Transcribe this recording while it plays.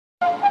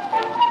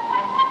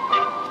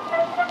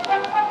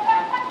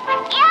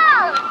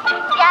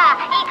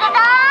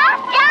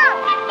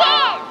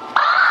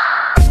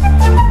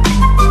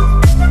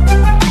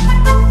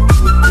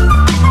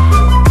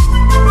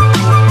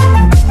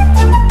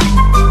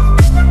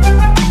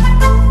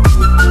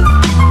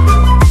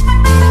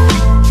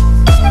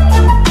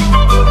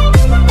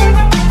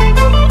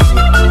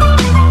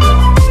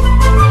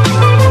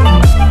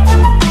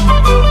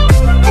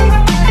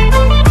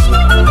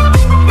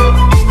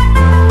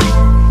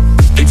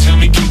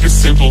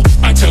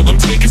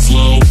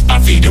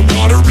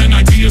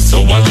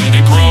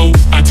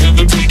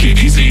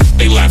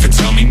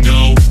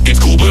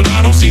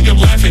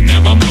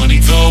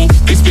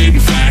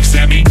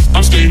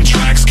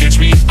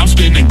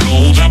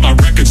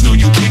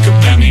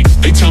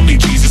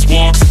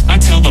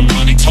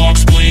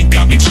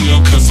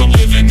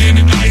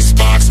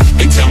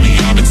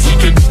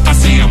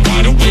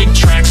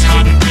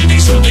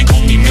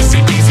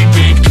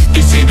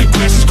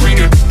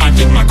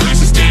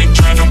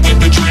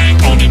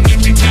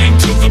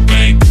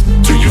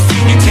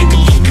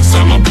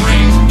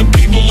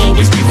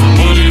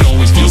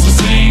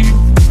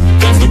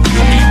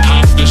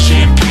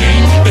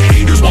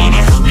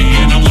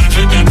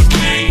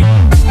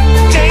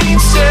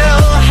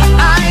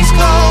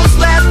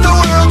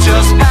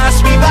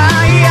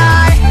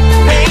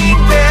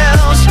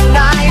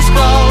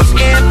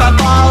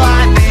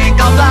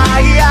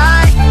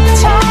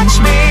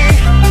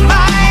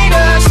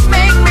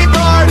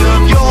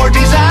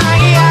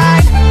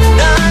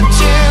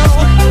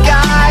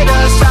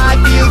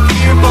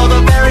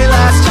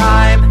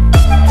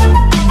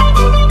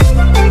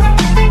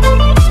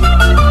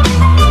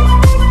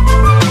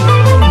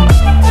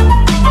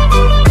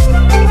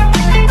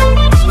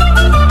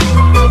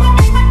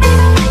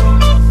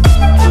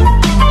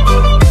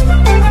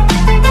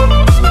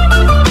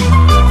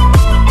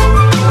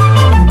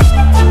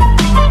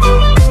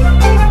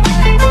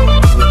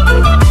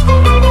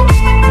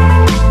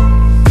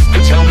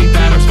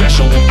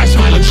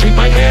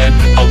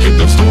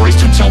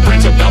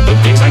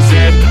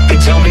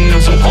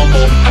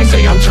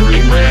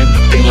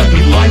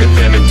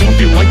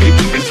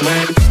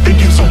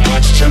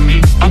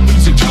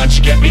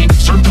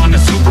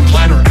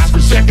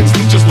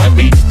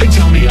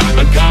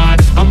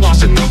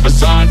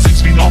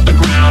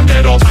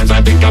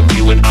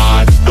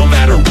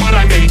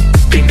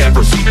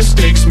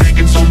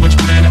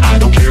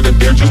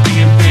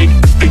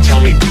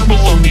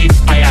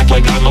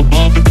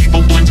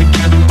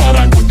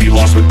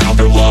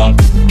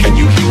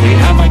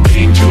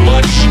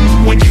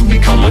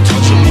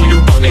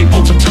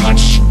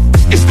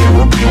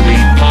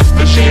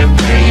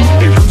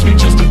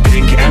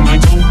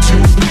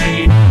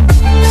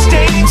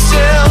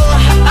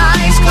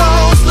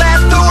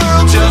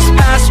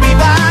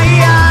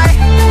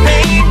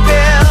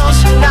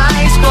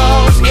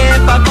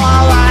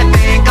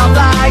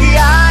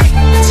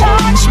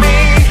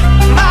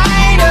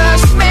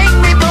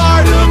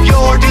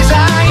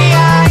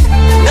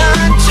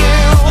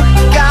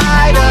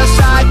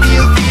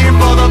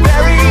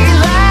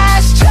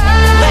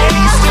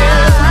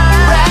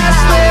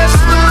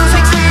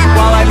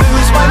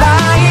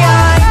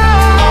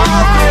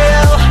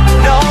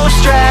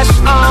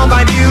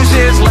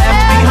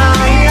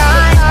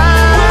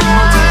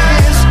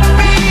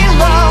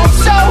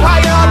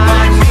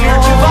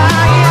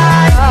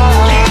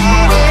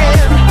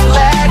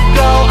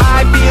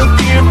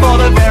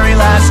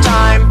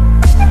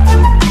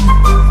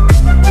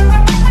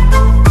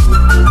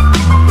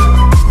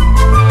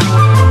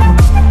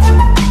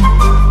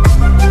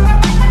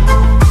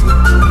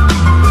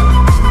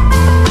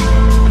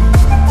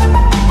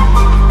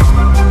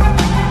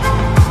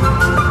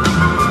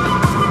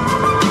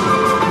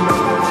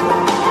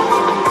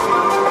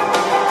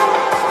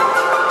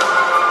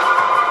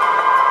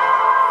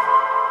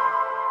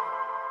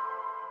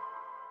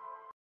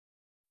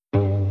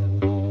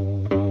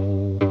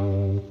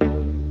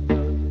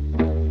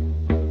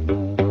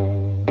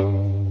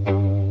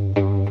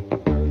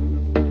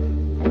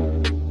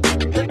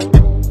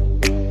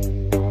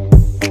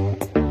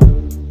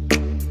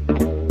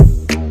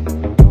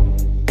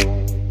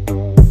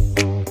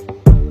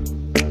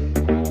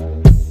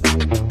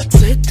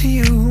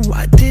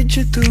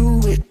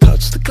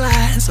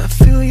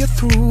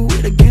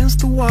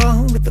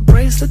with the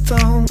bracelet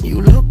on.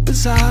 You look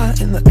bizarre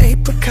in the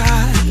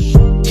apricot.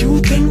 You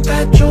think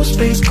that your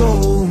space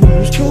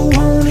goes, you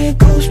want it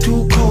goes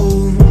too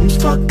cold.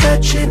 Fuck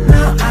that shit,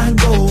 now I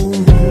go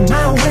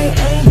my way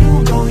and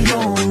you go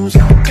yours.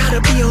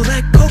 Gotta be all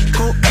that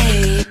Coco,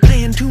 ayy.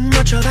 Playing too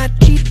much of that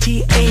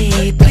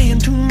GTA, playing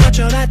too much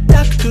of that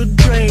Dr.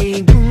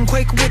 Dre.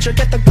 Quake Witcher,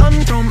 get the gun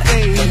from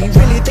A.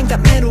 Really think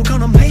that metal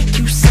gonna make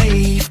you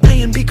safe?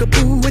 Playing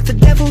peekaboo with the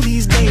devil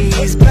these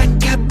days. Black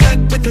cap black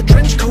with the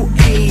trench coat,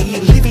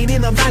 ayy. Living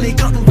in the valley,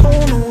 cutting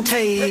porno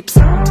tapes.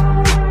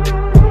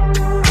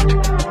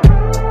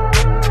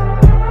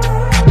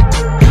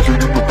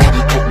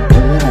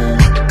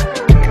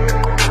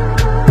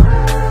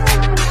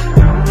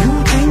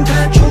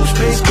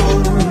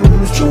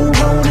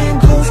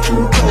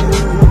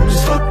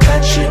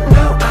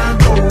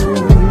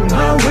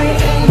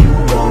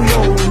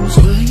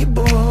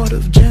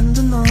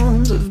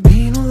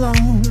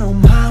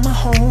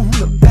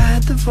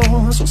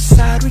 So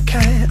sad we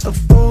can't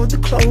afford the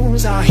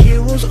clothes our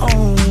heroes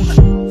own.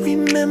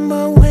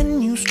 Remember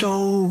when you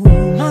stole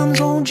Mom's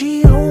old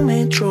Geo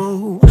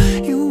Metro?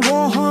 You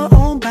wore her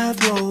old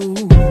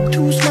bathrobe,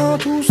 too small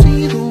to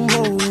see the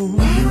road.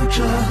 We were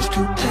just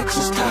two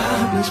Texas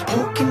tigers,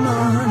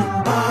 Pokemon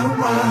and bottle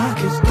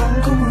rockets,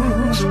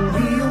 Dunkaroos and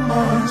real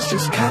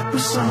monsters, cat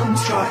with some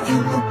straw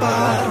in the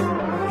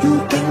bottom. You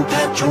think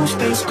that your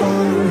space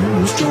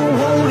goes, you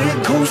hold it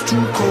goes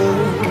too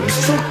cold.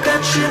 Fuck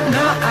that shit,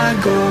 now I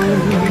go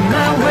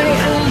my way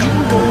and you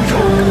go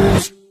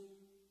yours.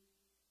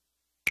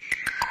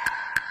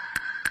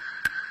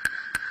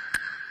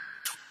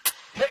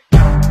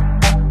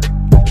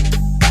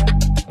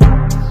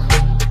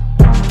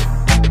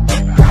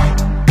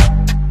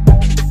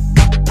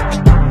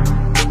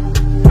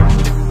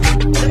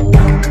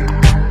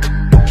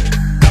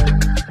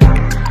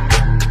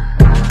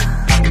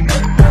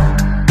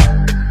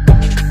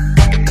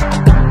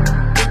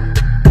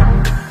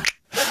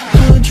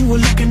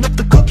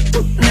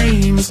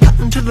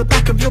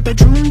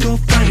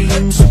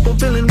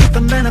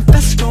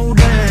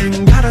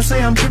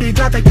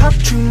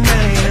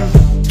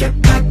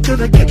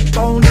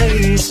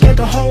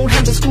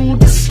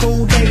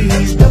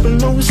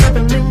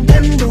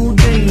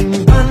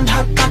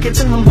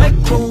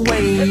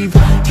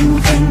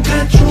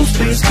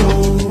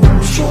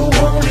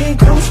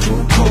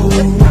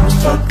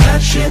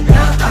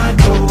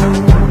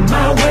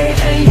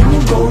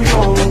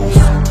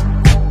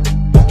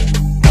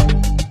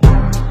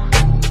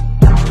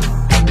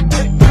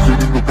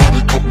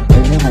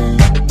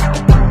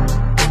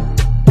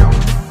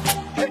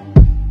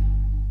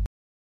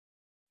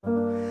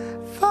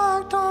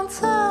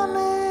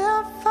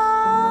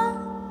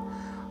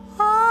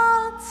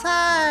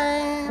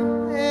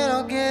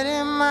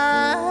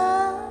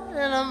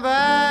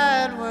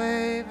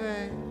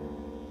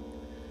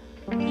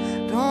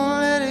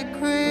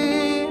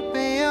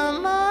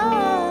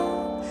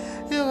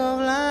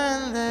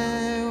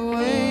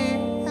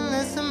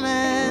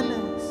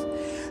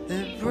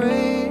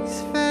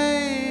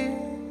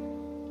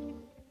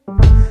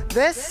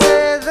 This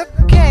is the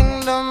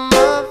kingdom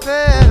of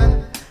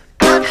heaven.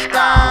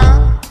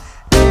 Touchdown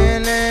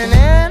in an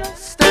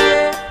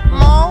interstate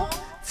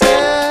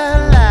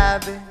motel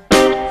lobby.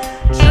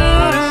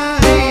 True to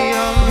the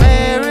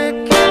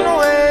American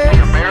way,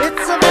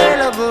 it's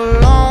available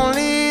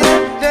only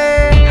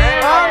today.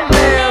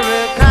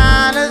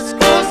 Americana's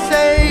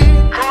crusade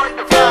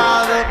for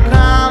the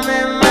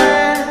common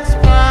man's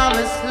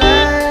promised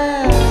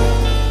land.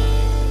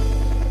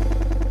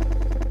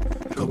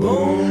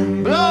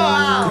 Kaboom! Blow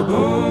out!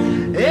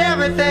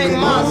 Everything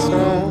must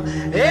go,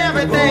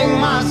 everything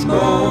must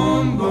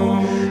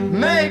go.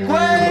 Make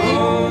way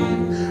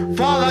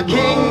for the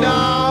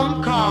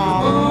kingdom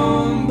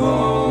come.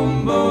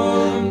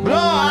 Blow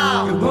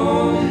out,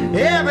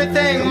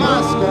 everything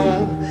must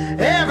go,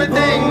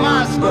 everything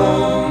must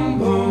go.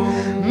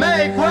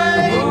 Make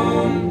way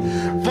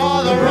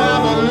for the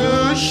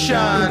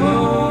revolution.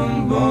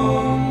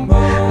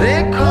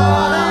 They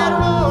call that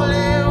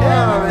holy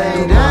war.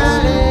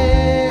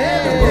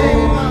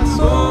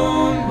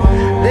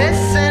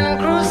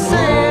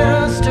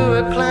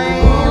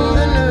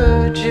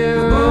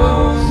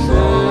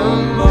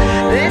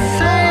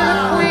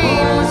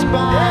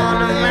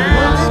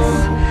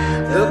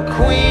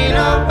 Queen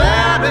of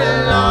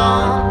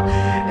Babylon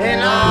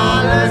and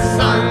all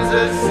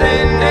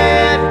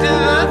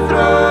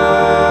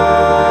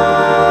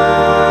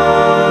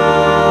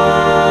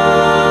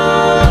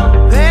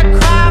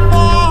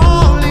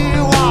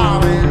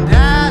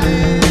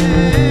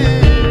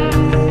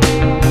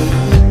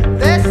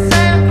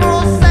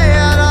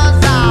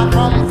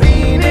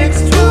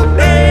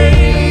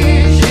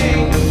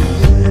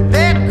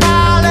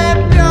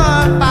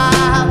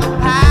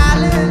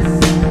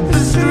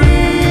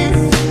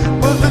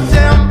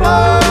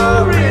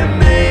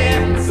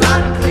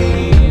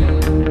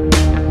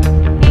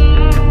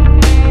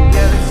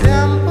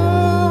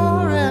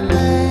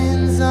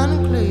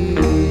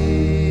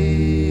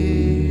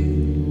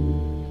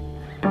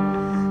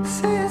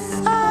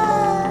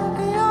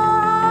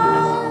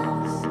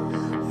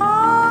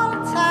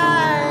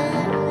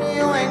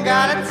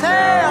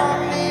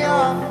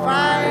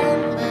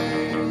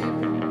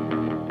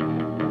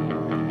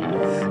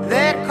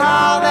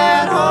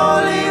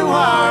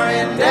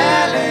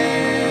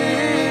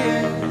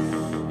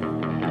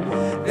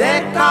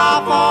they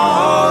call for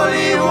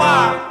holy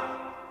war.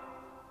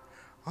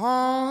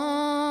 On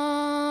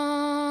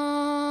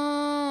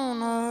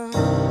earth.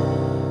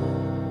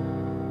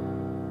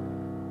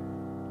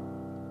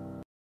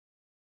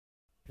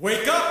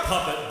 Wake up,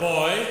 puppet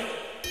boy!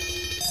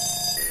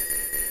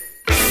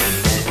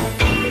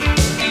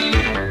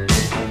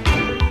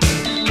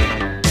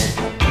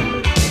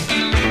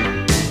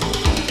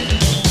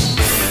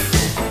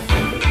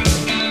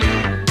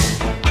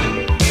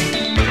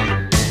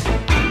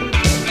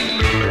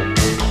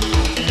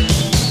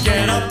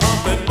 Get up,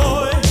 puppet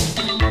boy!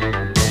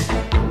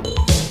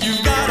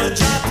 You've got a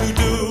job to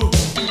do.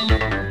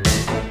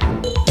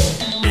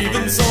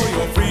 Even so,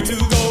 you're free to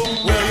go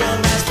where your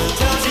master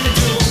tells you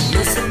to.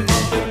 Listen,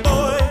 puppet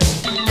boy,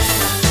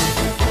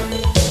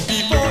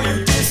 before you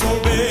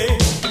disobey,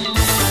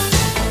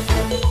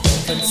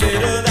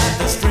 consider that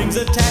the strings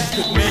attached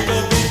could make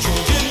a big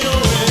change in your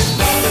way.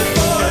 Puppet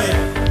boy,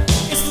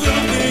 it's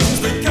little things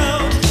that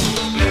count,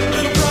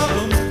 little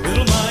problems,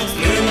 little minds,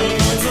 little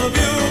points of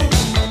view.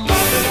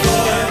 Puppet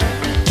boy,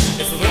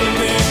 it's the little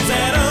things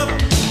add up,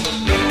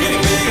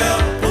 getting bigger,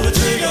 pull the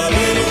trigger,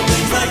 little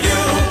things like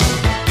you.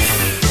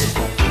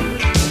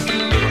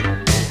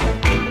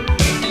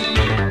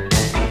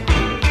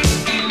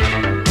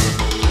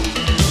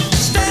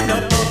 Stand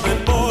up, puppet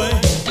boy.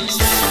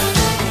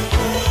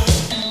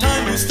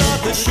 Time to start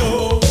the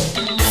show.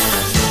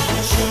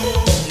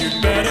 You'd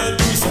better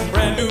do some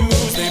brand new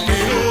moves. They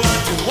paid a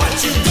lot to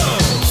watch you go.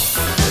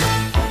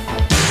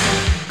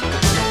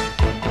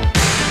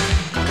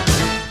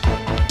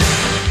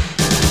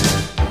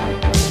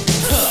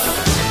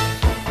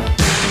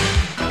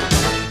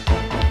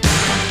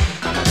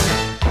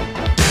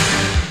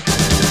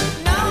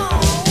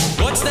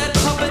 What's that,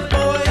 puppet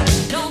boy?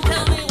 Don't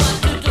tell me what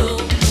to do.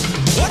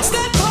 What's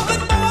that,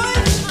 puppet boy?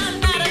 I'm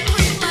not a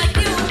creep like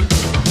you.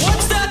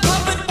 What's that,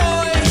 puppet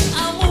boy?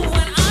 I move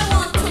when I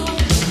want to.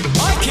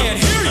 I can't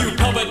hear you,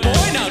 puppet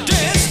boy. Now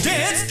dance,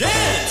 dance,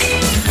 dance.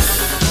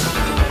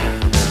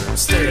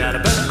 Stay out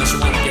of bed unless you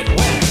want to get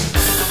wet.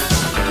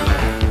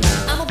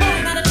 I'm a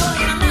boy, not a toy,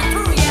 and I'm not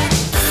through yet.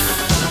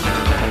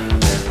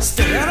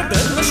 Stay out of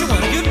bed unless you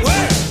want to get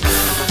wet.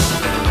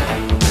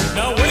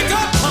 Now wake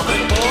up,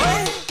 puppet boy.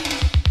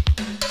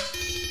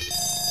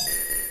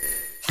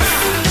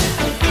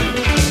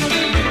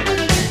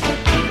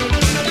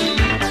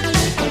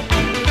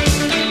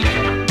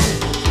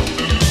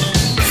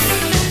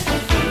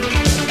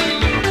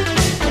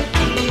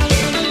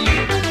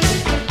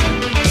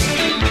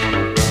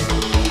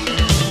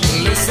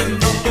 Listen,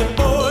 puppet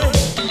boy.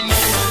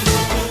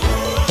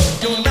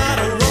 You're not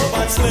a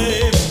robot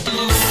slave.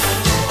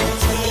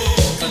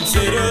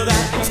 Consider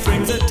that the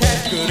strings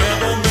attached could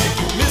ever make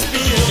you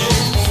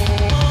misbehave.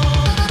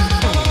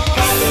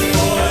 Puppet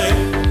boy,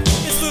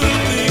 it's little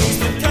things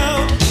that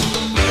count.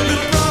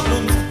 Little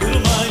problems,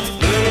 little minds,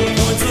 little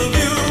points of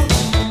view.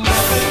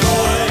 Puppet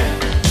boy,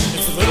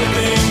 it's the little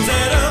things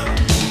add up.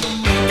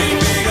 Getting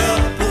bigger,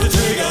 pull the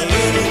trigger,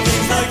 little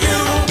things like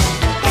you.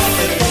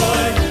 Puppet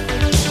boy,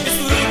 it's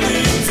the little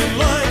things in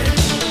life.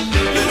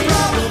 Little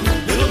problems,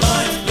 little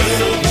minds,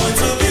 little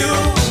points of view.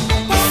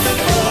 Puppet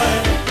boy,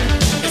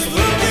 it's the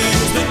little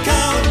things that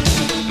count.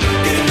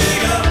 Getting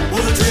bigger,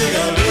 pull the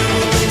trigger,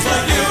 little things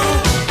like you.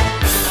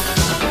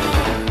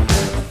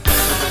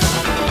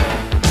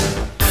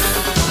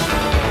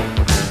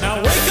 Now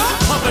wake up,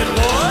 puppet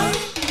boy.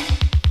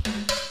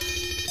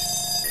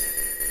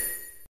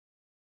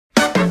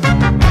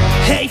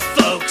 Hey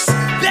folks,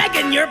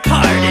 begging your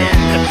pardon.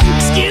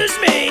 Excuse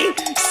me,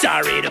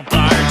 sorry to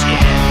barge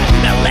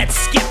in. Now let's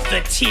skip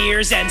the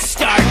tears and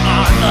start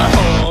on the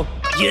whole,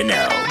 you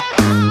know,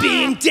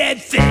 being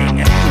dead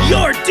thing.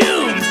 You're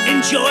doomed,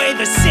 enjoy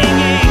the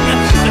singing.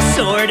 The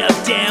sword of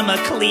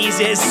Damocles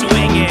is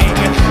swinging.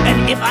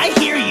 And if I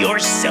hear your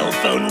cell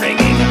phone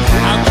ringing,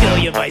 I'll kill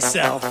you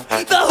myself.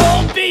 The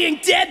whole being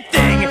dead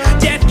thing.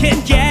 Death can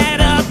get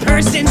a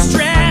person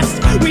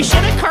stressed. We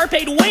should have carped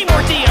way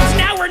more deals.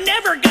 Now we're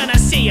never gonna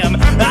see them.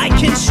 I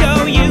can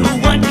show you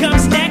what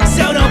comes next,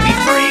 so don't be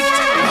freaked.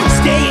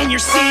 Stay in your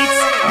seats.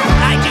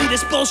 I do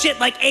this bullshit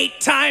like 8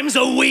 times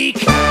a week.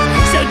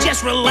 So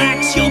just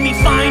relax, you'll be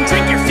fine.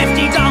 Drink your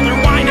 $50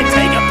 wine and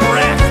take a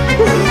breath.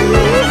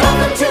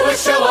 Welcome to a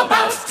show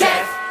about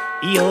death.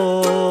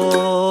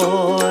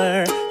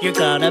 You're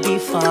gonna be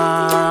fine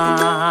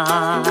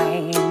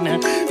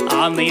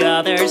on the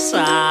other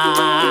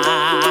side.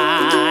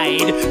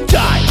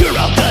 Die, you're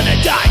all gonna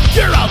die,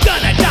 you're all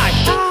gonna die.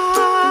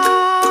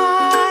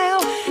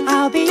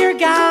 I'll be your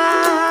guide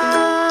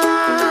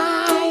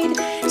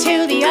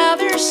to the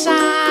other side.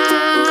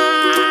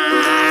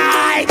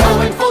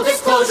 Oh, in full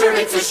disclosure,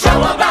 it's a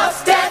show about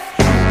death.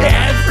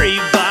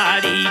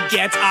 Everybody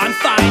gets on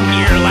fine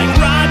here, like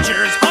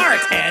Rogers,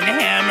 Hart, and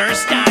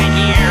Hammerstein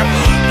here.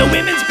 The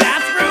women's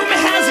bathroom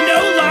has no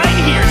line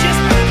here, just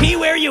pee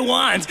where you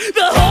want.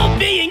 The whole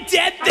being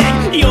dead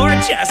thing, you're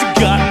just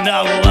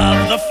gonna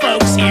love the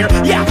folks here.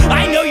 Yeah,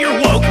 I know you're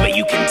woke, but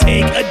you can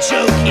take a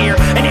joke here.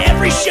 And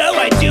every show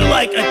I do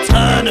like a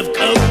ton of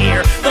coke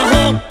here. The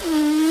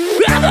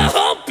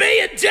whole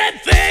being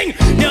dead thing,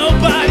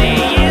 nobody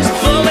is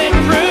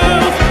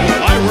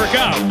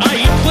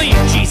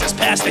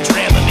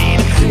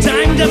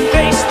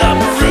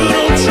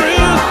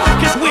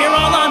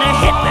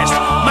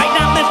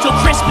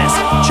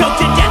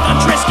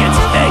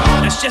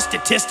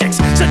statistics.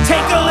 So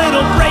take a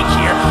little break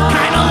here,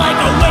 kinda like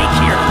a wake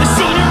here. The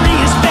scenery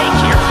is fake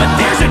here, but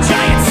there's a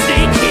giant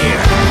snake here.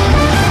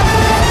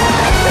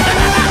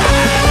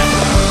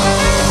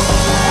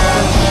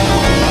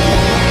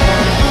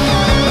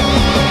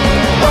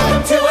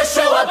 Welcome to a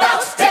show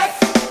about death.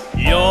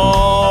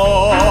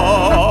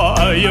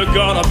 You're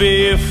gonna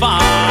be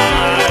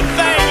fine.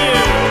 Thank you.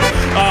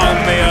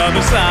 On the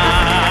other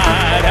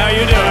side, how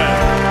you doing?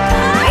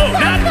 Oh,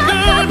 not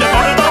good.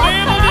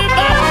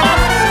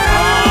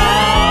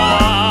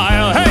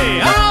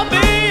 Hey, I'll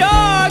be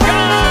your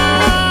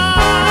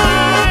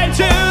guide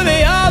to the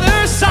other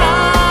side.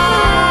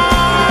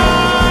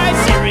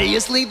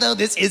 Seriously though,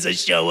 this is a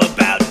show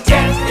about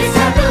death. It's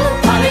taboo,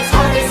 but it's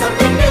hardly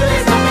something new.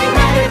 There's nothing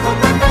medical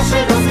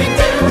professionals can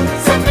do.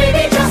 So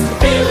maybe just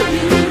feel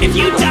you. If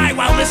you die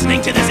while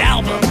listening to this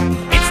album,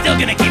 it's still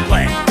gonna keep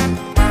playing.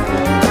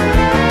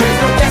 There's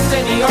no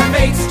destiny or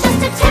fate,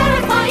 just a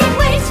terrifying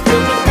weight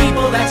filled with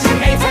people that you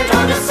hate, and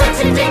on a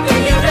certain day the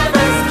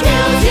universe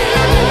kills you.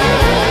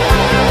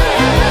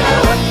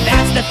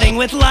 That's the thing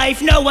with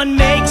life, no one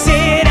makes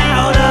it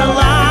out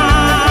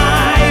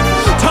alive.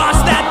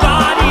 Toss that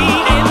body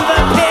in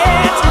the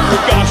pit.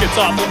 Gosh, it's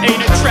awful,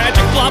 ain't it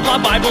tragic? Blah blah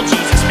Bible,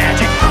 Jesus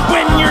magic.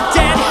 When you're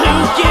dead, who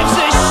gives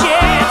a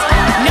shit?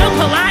 No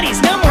Pilates,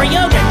 no more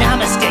yoga,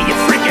 namaste, you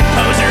freaking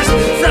posers.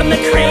 From the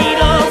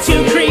cradle to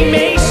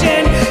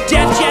cremation,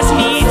 death just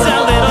needs a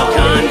little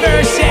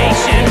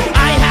conversation.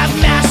 I have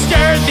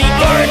mastered the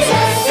art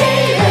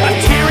of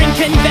tearing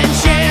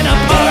convention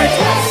apart.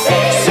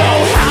 So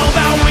how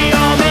about we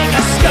all make a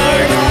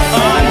start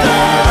on the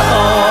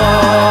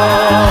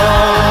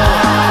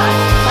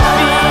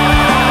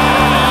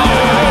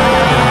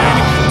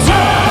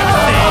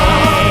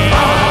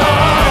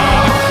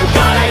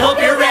God, I hope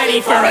you're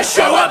ready for a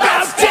show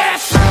about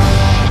death.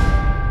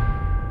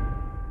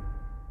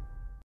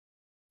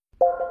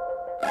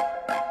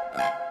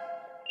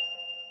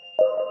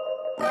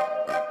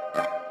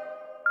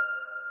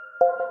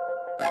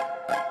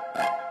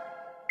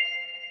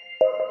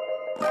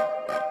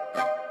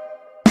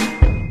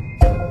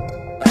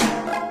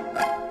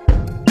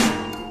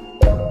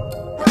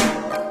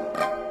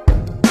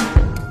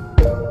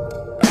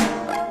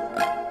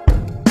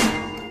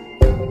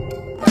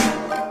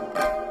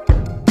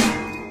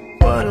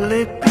 What'll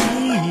it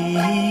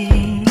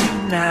be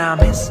now,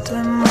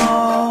 Mr.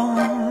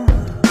 Moore?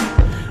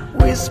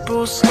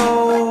 Whisper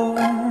slow,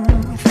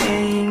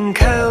 think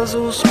curls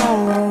will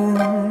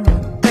smoke.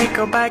 Take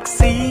a back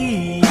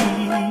seat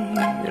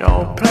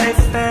or play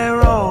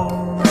Pharaoh.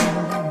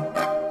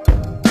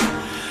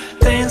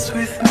 Dance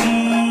with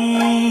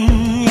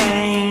me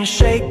and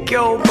shake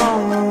your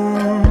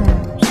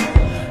bones.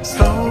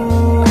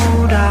 Slow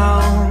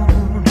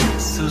down,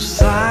 it's a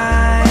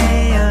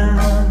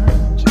science.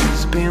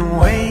 It's been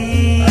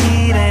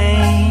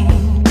waiting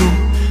to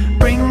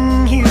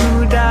bring you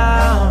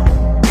down.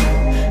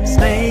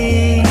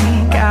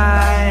 Snake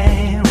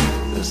eye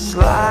with a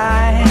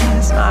sly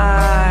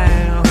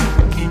smile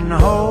can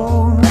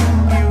hold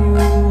you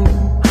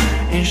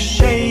and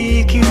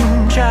shake you,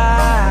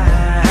 child.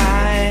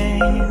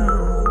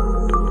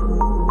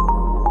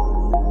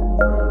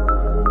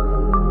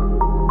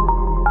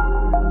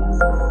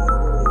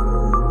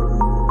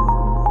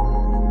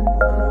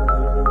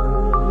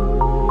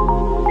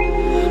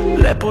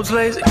 Leopards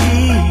lays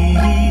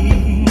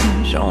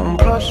each on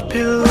plush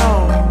pillows,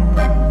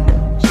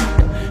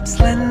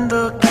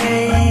 slender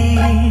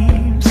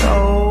capes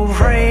of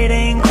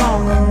raiding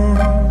clones,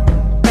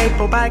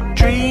 paperback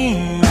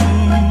dreams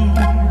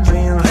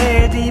in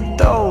their deep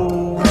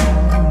toes,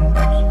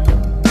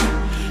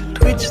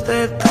 twitch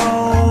their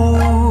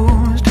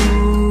toes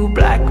to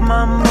black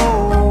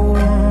mambo.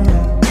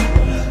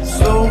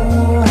 Slow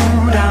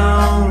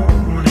down,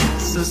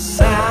 it's a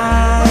science.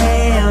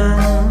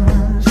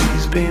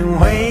 He's been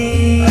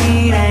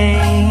waiting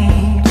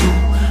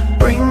to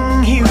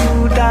bring you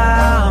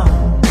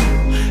down.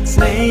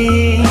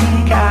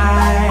 Snake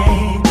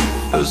eye,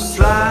 a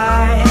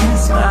sly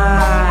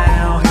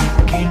smile. He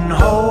can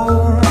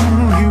hold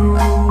you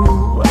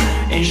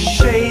and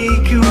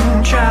shake you,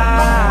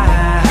 child.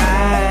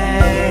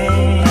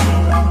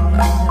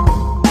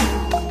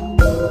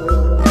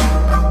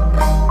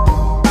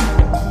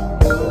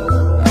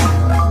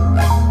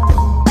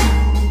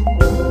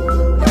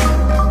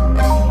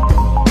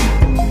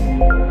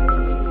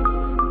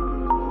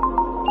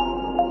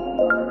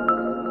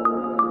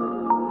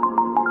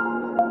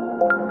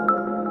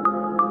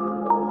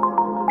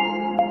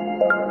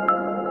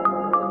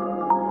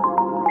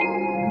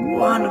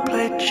 Wanna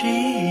play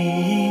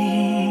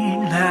cheat,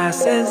 now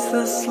says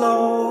the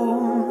slow.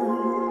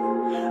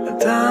 A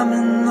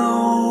domino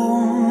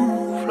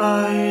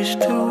flush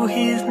to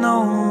his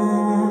nose.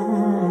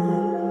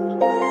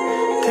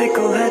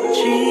 Tickle that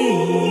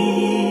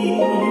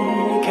cheek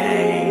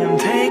and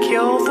take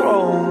your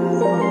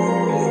throne.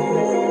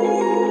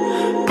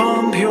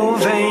 Pump your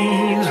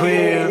veins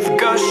with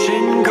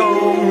gushing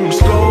gold.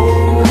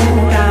 Slow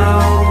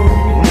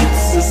down,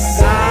 it's a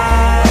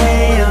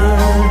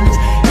science.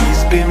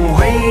 He's been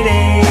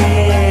waiting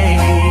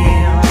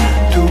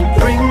to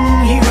bring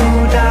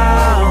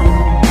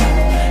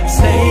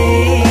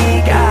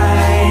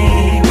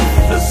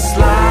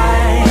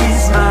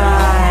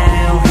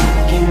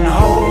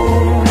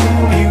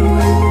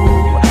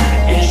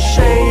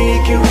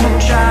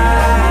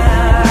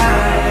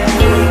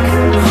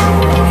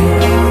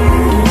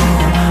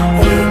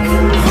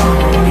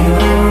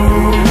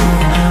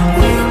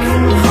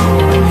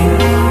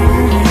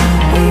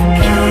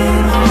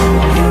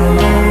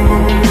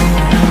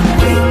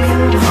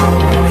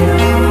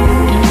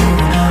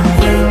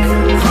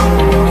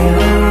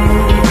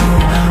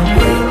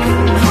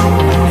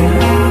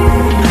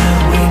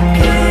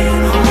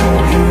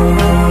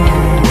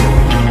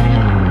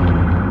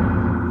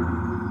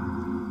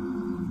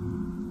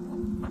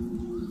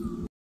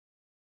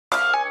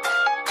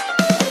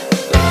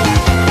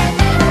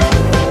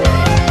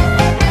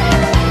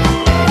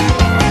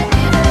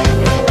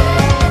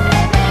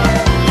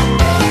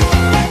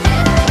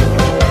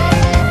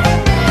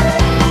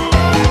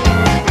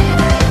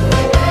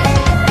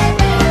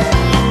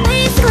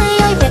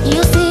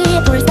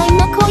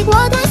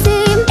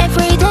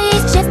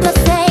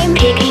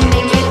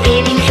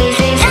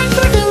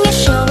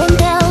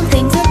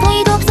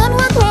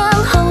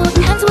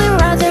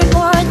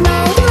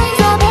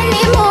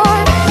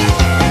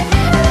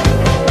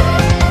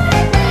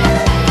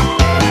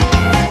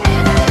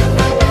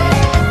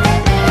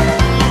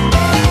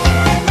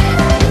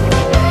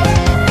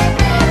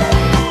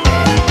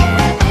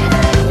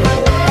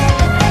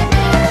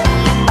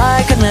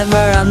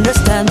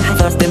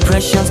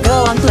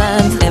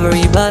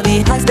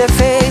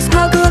face.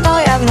 How could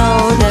I have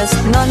noticed?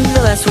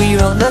 Nonetheless, we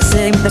rode the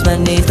same. There's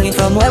many things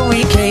from where we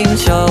came.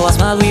 Show us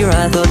while we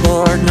rather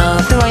bored.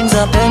 Nothing winds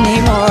up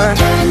anymore.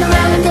 Turn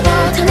around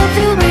about and if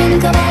you ring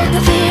about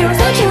the fear of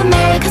what you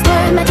make. Cause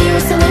we're my dear,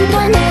 so in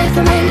one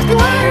never meant to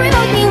worry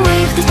about me.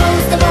 We've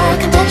disposed of our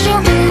contention.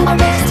 Do our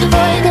best to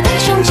avoid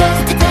addiction.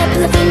 Just accept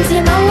the things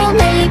you know will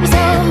make me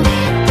so.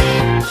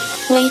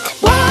 Wait,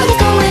 what is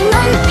going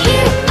on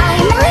here?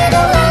 I'm a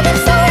little out of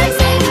sorts.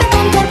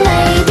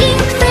 Contemplating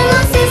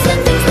philosophies and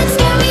things that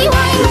scare me.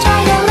 Why am I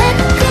trying to let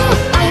go?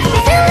 I've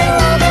been feeling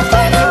longing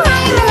for the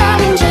rhyme,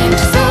 allowing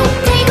change. So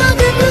take a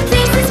good look,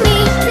 this is me.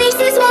 This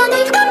is what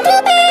I've come to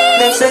be.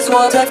 This is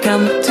what I've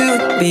come to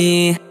be.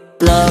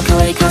 Look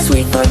away cause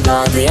we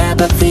forgot the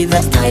apathy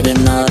that's tied in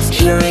knots.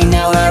 Hearing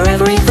now our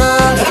every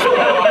thought.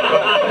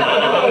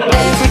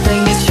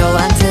 Everything is show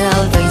and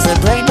tell. Things are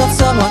played off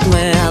somewhat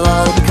well.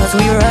 All because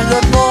we were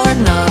rather bored.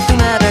 Nothing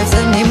matters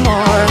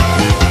anymore.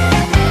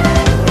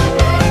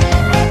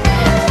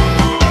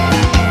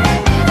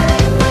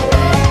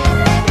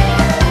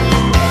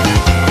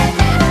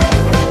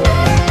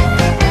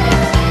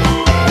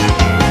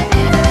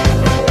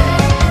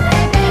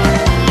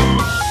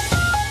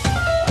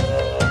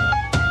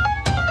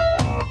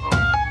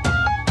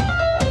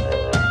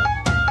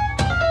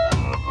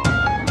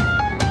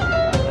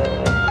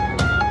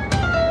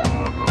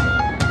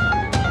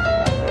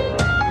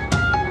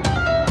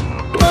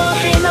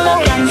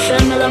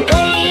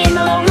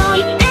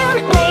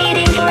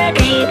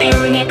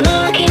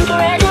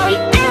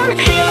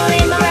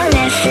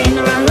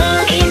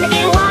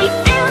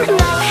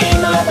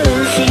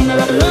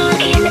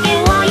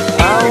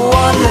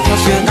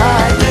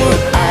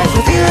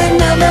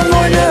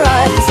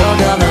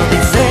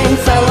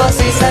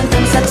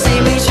 Sentence that see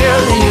me,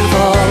 surely you've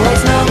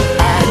always known.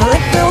 I'm a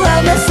little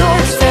out of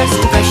sorts, first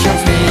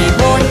impressions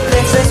reborn.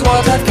 This is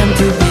what I've come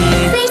to be.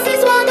 This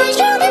is what I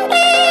shouldn't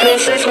be.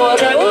 This is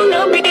what I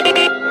wanna be.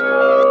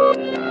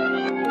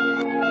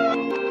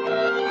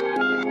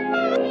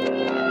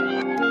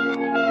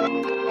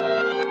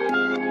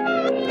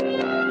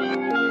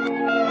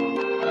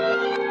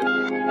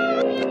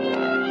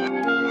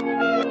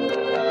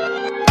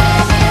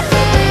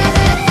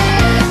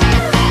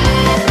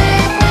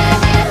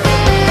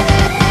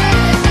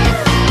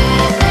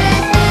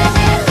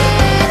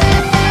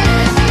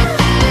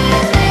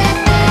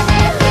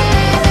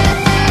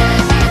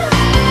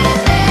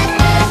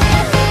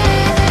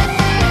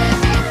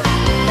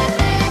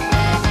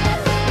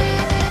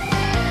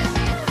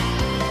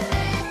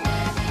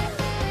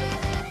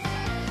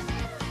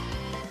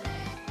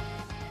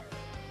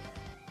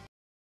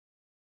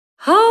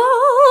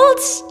 Hold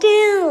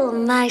still,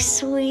 my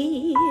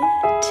sweet.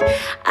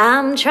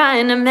 I'm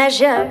trying to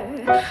measure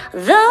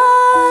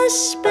the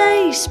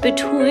space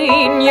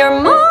between your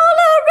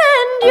molar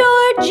and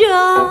your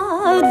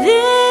jaw.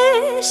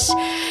 This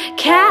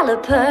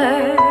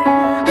caliper,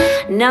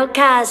 no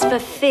cause for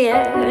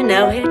fear.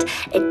 No,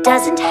 it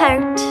doesn't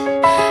hurt.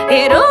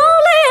 It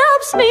only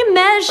helps me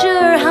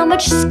measure how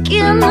much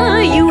skin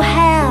you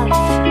have.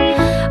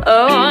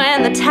 Oh,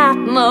 and the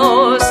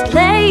topmost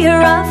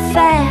layer of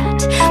fat.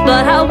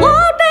 But I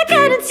won't make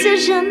an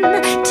incision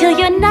till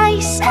you're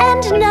nice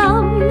and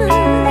numb.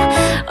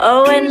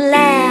 Oh, and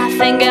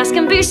laughing gas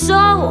can be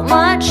so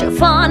much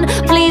fun.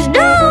 Please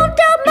don't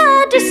doubt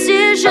my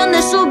decision.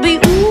 This'll be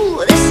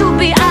ooh, this'll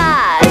be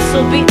ah,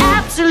 this'll be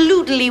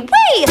absolutely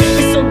wee.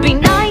 This'll be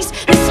nice,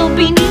 this'll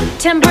be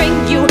neat and bring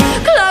you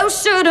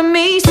closer to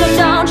me. So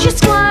don't you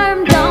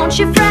squirm, don't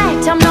you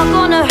fret, I'm not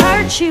gonna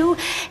hurt you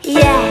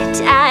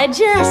yet. I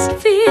just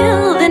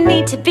feel the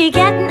need to be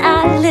getting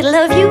a little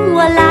of you,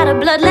 a lot of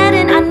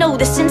bloodletting. I know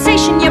the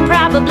sensation you're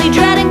probably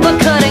dreading, but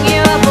cutting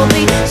you up will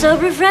be so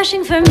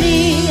refreshing for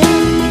me.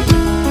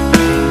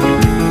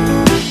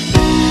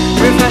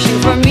 Refreshing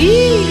for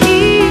me,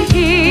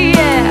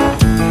 yeah.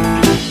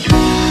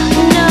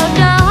 No,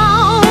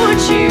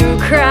 don't you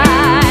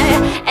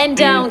cry, and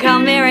don't call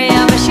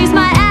Miriam, she's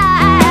my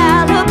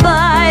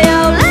alibi.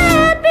 Oh,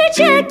 let me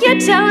check your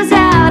toes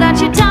out,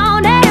 aren't your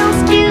toenails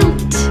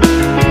cute?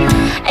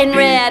 And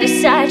red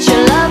is such a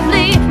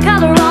lovely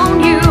color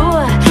on you,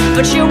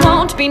 but you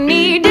won't be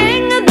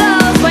needing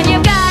those when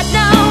you've got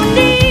no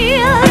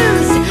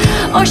knees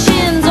or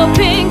shins or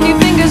pinky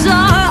fingers or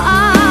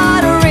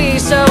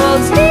arteries. So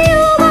hold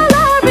still while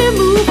I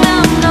remove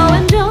them. No,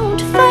 and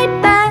don't fight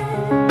back.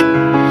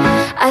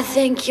 I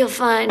think you'll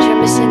find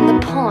you're missing the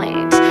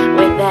point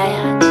with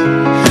that.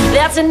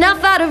 That's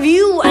enough out of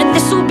you, and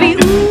this'll be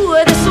ooh,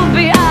 this'll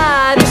be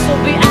ah,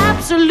 this'll be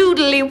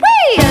absolutely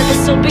wee.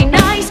 This'll be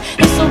nice,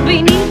 this'll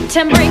be neat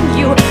and bring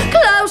you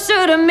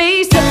closer to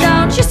me. So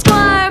don't you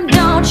squirm,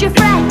 don't you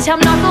fret, I'm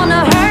not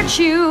gonna hurt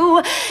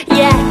you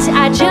yet.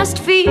 I just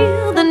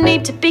feel the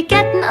need to be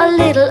getting a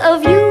little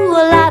of you,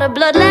 a lot of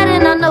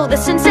bloodletting. I know the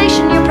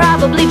sensation you're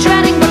probably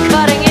dreading, but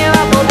cutting you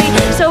up will be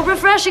so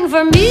refreshing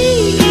for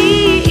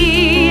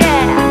me,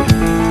 yeah.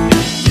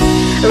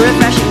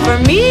 Refreshing for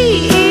me,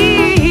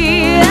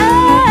 yeah.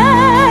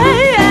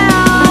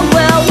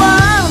 Well,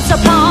 once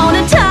upon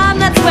a time,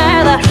 that's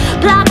where the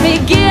plot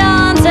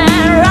begins,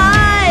 and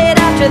right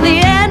after in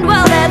the end,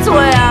 well, that's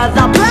where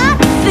the plot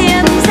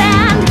thins.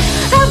 And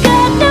I've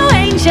got no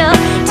angel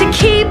to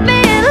keep me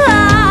in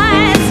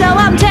line, so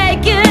I'm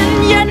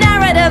taking your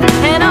narrative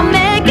and I'm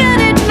making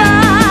it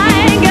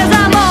mine. 'Cause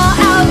I'm all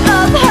out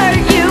of hurt,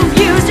 you've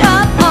used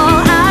up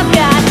all I've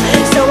got,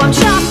 so I'm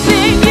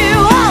chopping you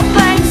up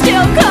and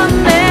still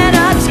coming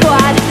up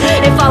squat.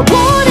 If I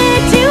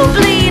wanted to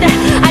bleed,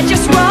 I'd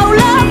just roll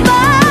up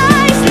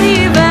my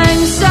sleeve and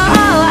sew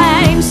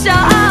and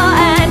sew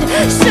and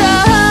sew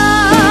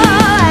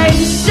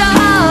and sew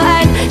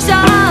and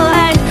sew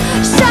and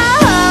sew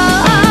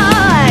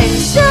and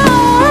sew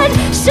and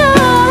sew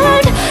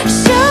and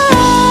sew.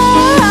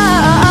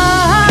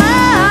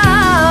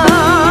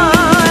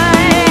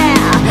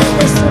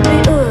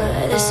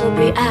 This'll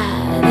be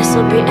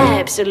this'll be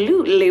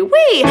absolutely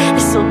wee.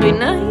 This'll be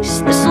nice,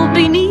 this'll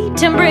be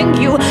neat and bring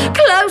you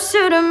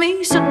closer to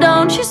me. So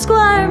don't you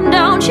squirm,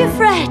 don't you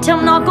fret,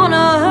 I'm not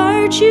gonna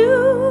hurt you.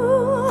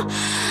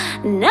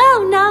 No,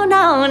 no,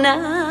 no,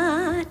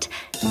 not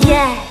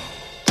yet.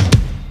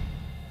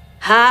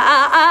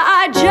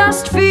 I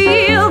just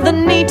feel the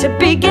need to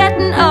be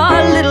getting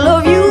a little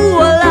of you,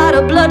 a lot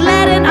of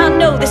bloodletting. I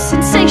know the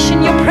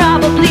sensation you're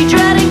probably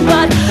dreading,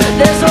 but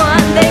there's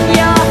one thing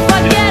you're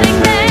forgetting.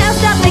 There's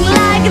nothing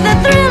like the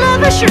thrill of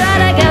a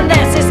shredding, and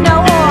this is no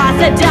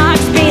orthodox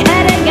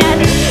beheading and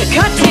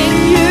cutting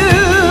you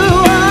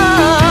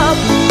up,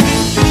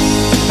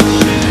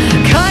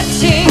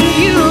 cutting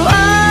you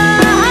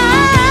up,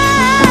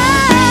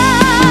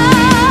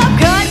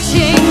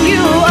 cutting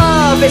you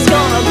up. It's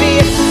gonna be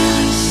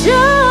so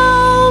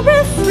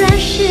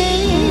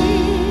refreshing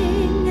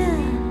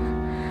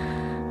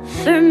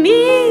for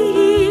me,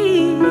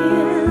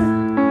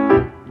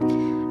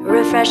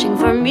 refreshing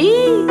for me,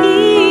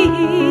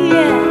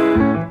 yeah.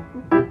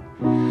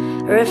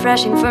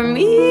 Refreshing for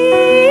me.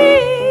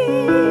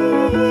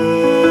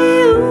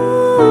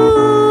 Ooh,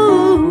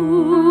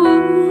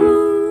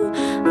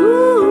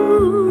 ooh.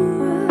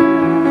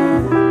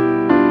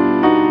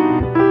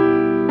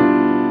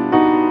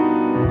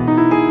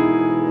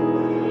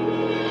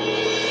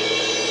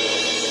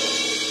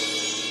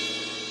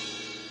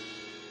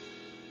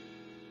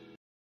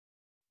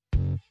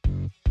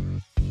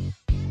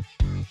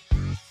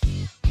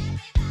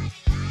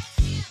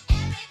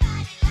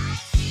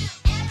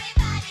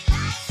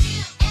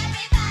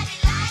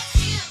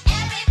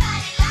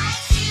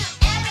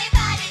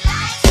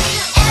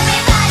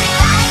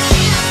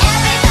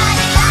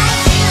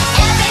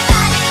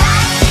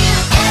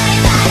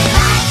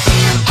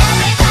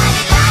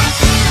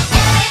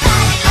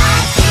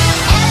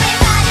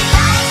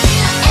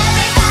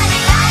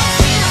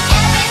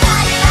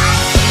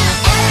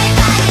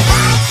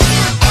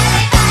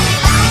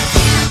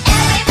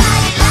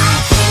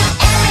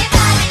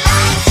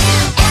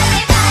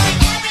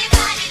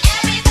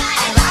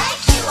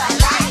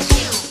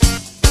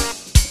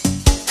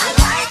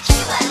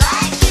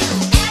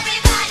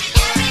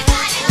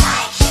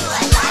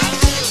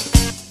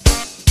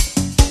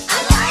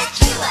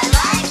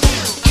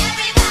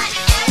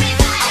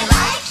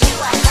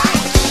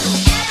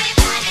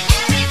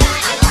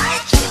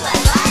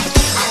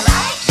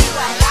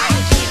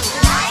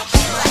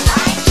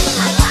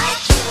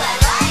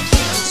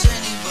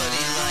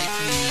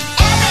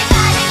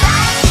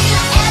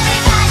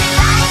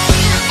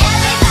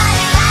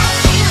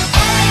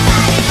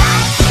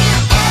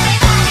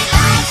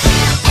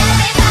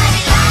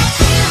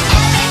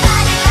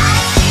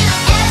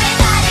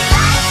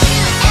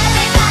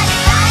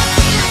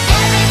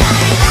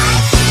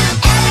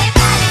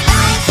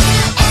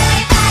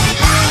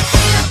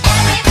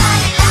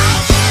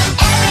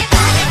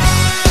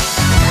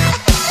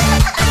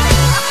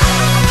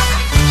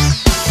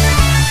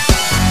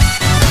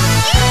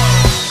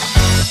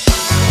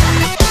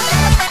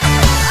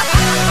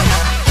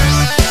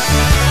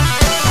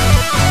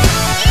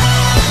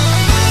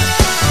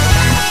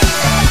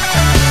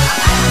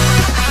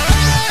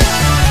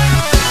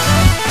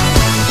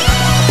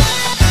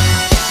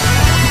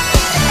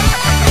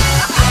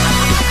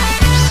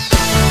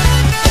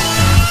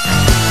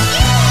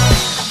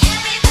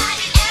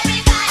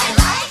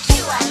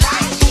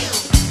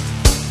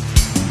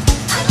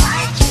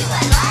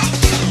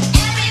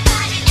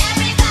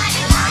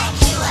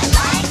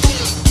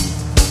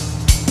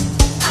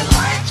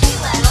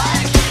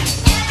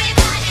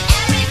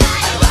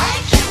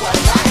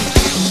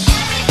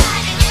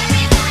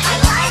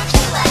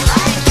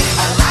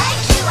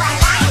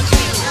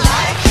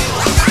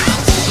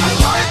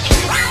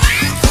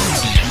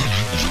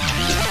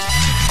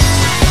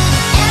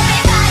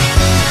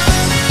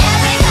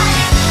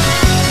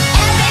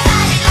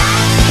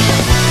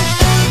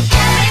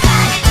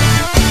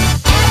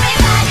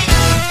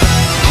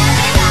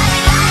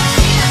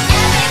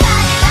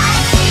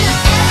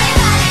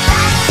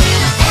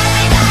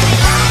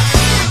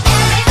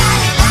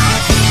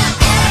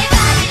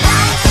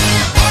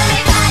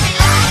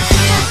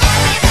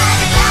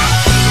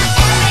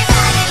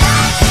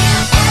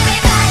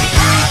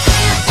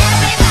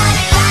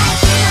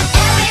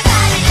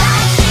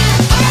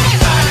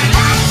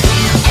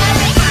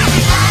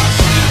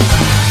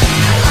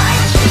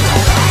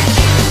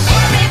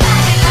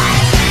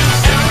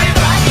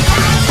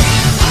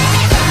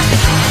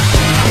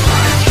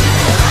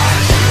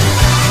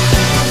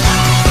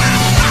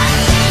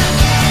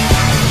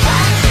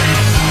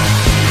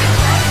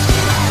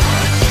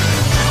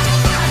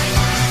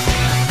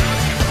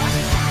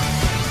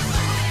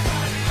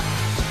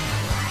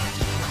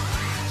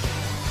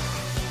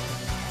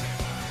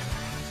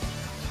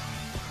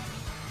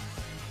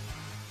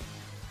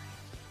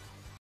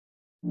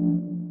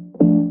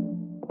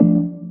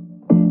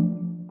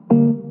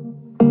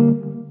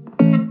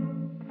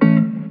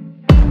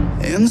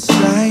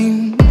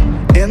 insane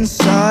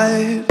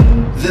inside.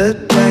 The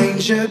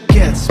danger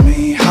gets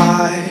me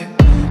high.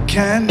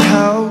 Can't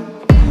help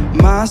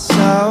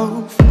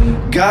myself.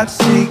 Got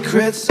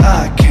secrets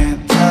I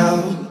can't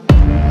tell.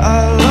 I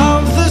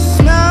love the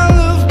smell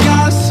of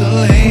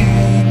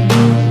gasoline.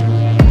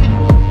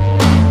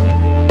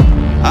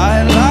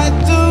 I light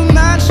the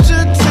match to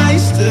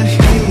taste the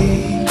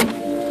heat.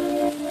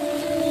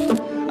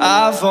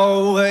 I've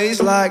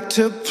always liked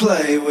to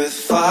play with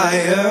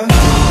fire.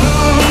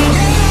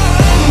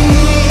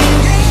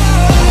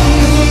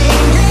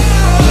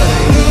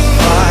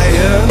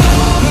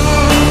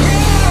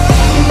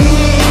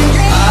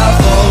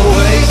 I've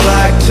always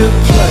liked to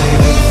play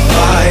with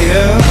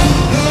fire.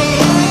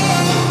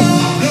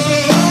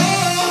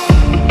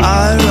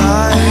 I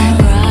ride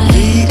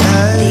the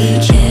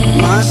edge.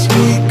 My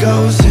speed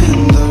goes in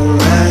the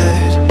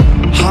red.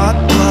 Hot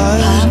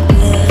blood,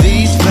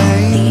 these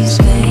veins.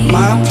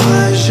 My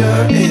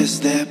pleasure is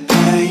their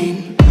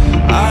pain.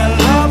 I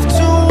love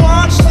to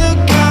watch the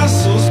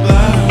castles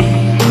burn.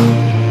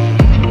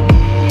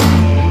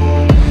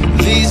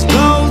 These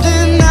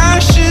golden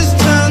ashes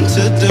turn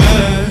to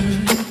dirt.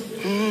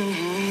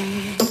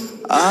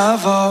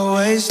 I've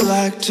always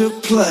liked to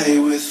play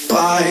with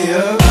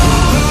fire.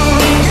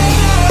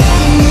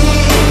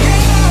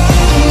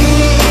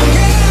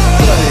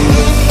 Play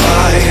with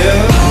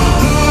fire.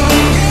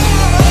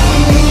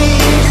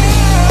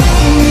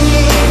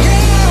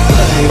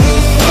 Play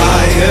with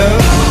fire.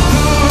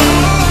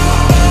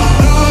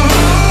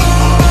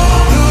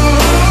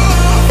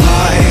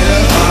 Fire,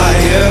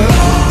 fire.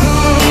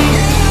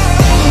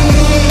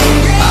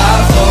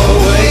 I've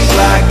always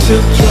liked to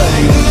play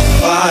with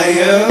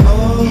fire.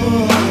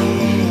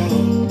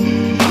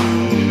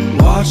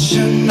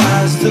 Watching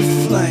as the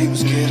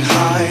flames get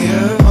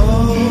higher.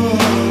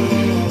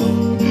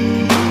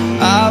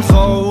 I've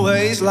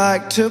always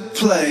liked to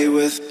play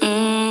with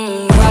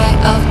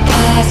Rite of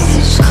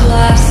passage,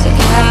 classic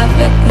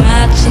habit,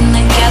 matching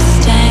the gas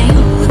tank.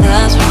 Ooh,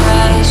 that's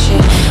right,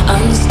 shit.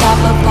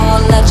 Unstoppable,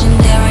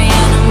 legendary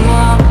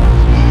animal.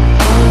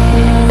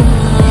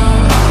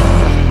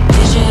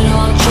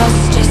 Digital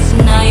justice,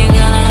 now you're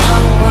gonna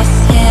know what's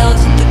held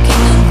to the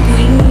king and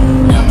queen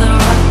of the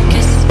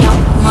ruckus.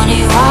 Young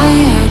money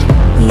wired,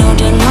 no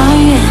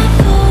denying. I've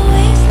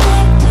always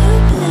liked to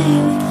play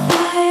with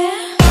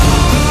fire.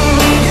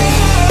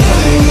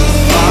 play with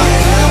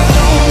fire.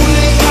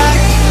 Always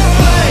like to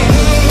play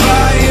with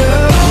fire.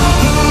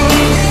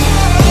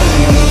 Play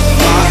with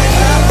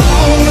fire.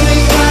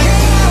 Always like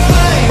to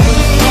play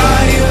with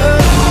fire.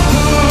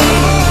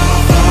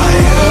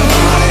 Fire,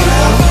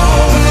 fire.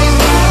 Always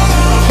like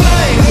to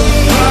play with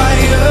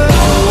fire.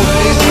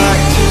 Always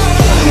like to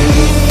play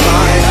with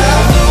fire.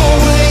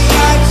 Always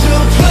like to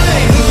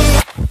play with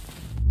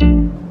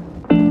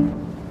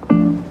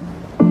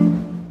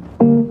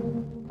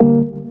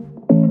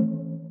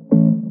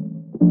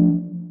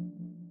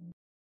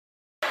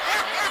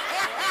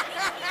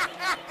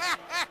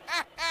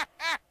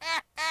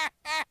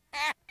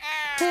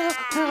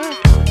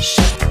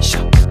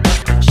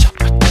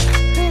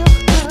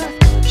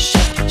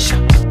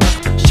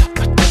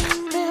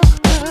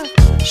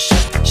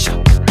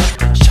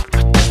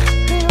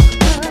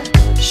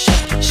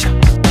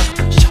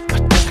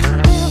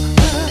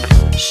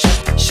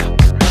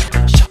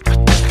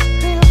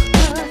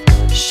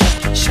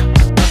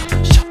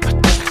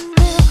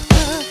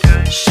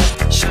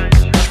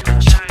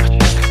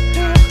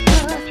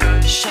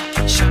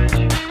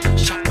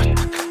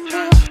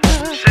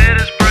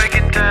Cities break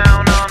it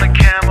down on a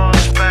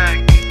camel's back.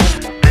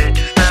 They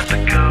just have to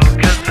go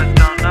 'cause they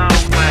don't know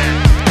where.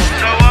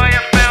 So all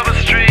you feel the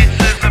streets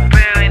is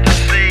appealing to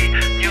see.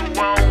 You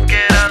won't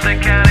get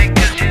undercounted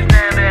 'cause you're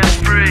not that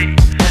free.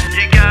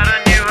 You got a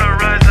new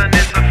horizon,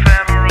 it's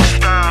ephemeral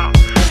style.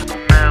 A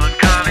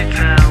melancholy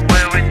town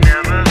where we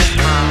never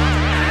smile.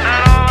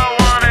 And all I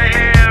wanna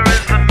hear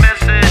is the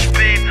message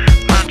beep.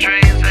 My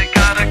dreams, they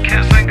gotta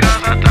kiss me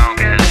 'cause I don't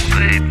get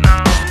sleep, no.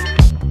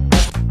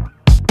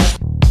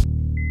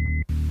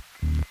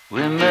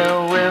 Windmill,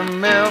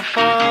 windmill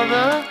for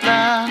the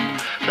land,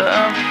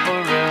 love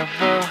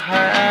forever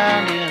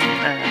hand in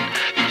hand.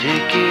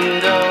 Take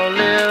it all,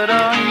 live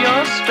on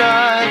your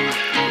stride.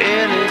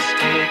 It is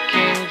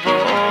taking,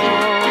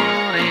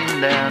 falling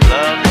down.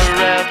 Love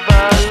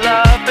forever,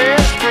 love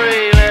is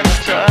free. Let's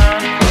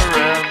turn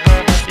forever,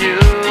 you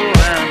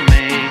and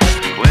me.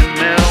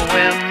 Windmill,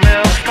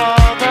 windmill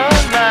for the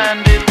land.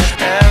 Is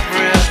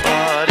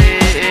everybody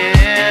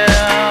in?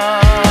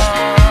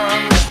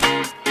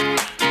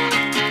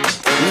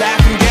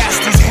 Laughing gas,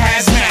 these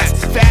hazmats,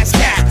 fast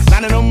cats,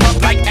 lining them up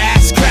like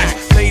ass crack.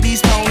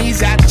 Ladies,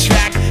 ponies at the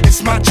track,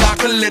 it's my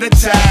chocolate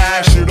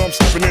attack. Shit, I'm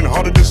stepping in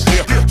harder this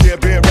year. Yeah,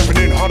 bear repping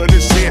in harder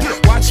this year.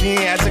 Watch me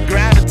as I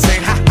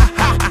gravitate. Ha ha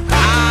ha ha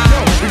ha. Yo,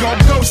 we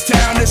gon' ghost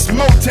town, this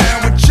Motown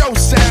with your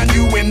sound.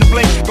 You in the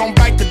blink, gon'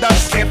 bite the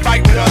dust, can't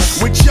fight with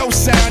us. With your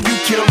sound, you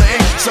kill the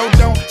ink, so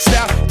don't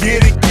stop,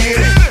 get it,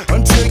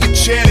 until you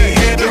chat it,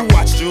 hit it.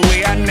 Watch the way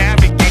I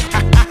navigate.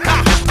 Ha ha ha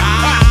ha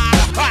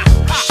ha.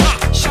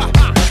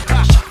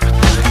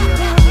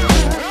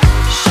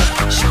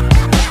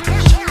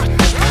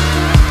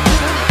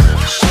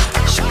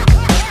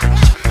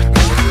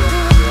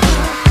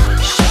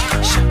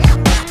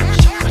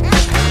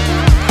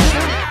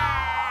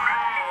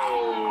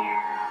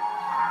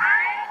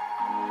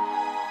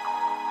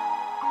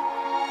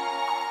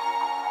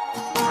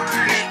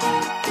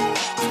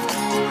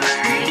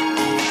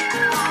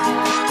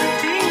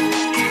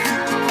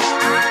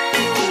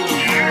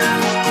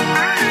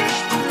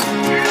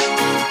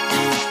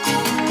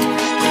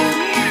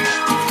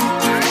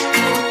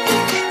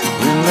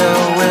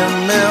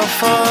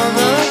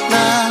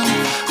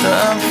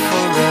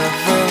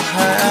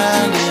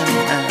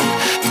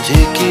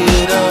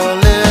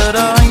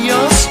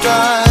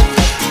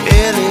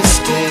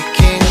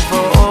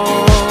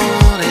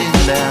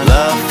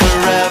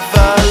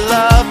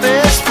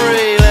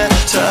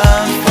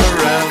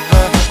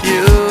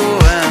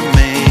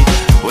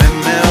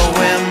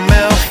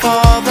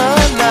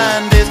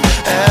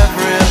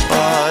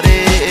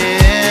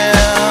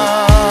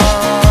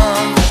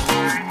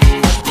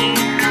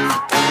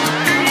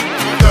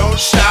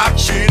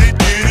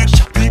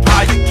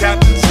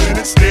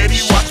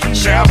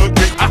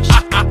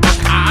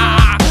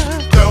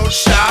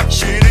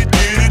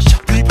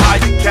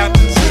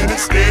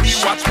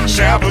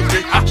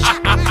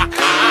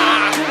 Shabba-dee.